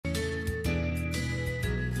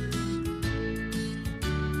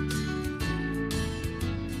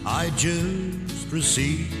I just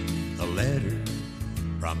received a letter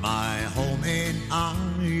from my home in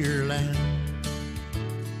Ireland.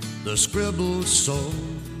 The scribble so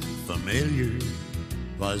familiar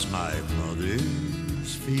was my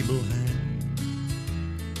mother's feeble hand.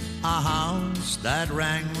 A house that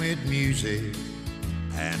rang with music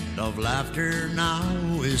and of laughter now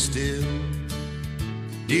is still.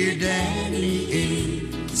 Dear Daddy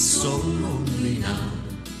is so lonely now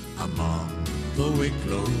among the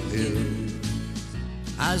Wicklow hills.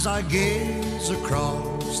 As I gaze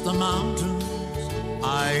across the mountains,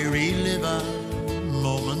 I relive a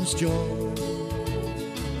moment's joy.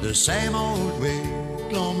 The same old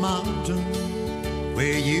Wicklow mountain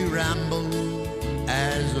where you rambled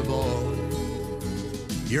as a boy.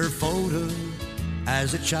 Your photo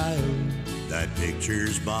as a child, that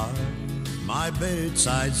picture's by my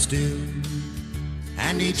bedside still.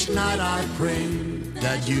 And each night I pray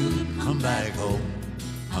that you'd come back home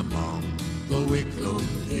among the Wicklow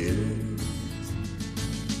hills.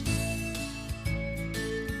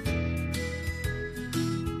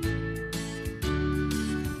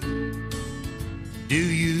 Do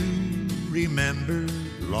you remember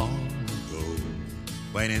long ago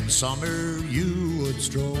when in summer you would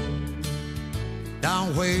stroll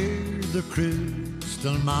down where the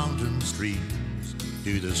crystal mountain streams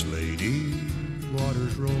to the Slaney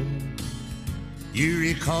waters roll? You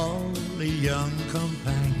recall a young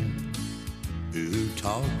companion who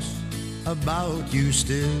talks about you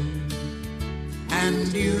still, and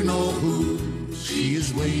you know who she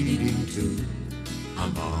is waiting to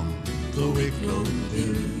among the Wicklow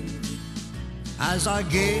hills. As I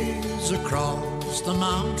gaze across the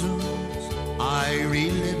mountains, I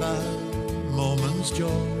relive a moment's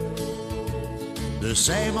joy. The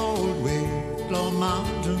same old Wicklow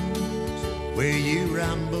mountains where you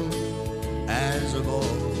rambled as a boy.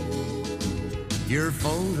 Your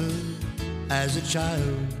photo as a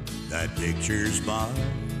child, that picture's by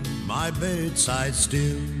my bedside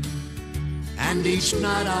still. And each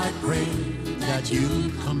night I pray that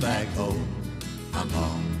you'd come back home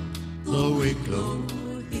among the Wicklow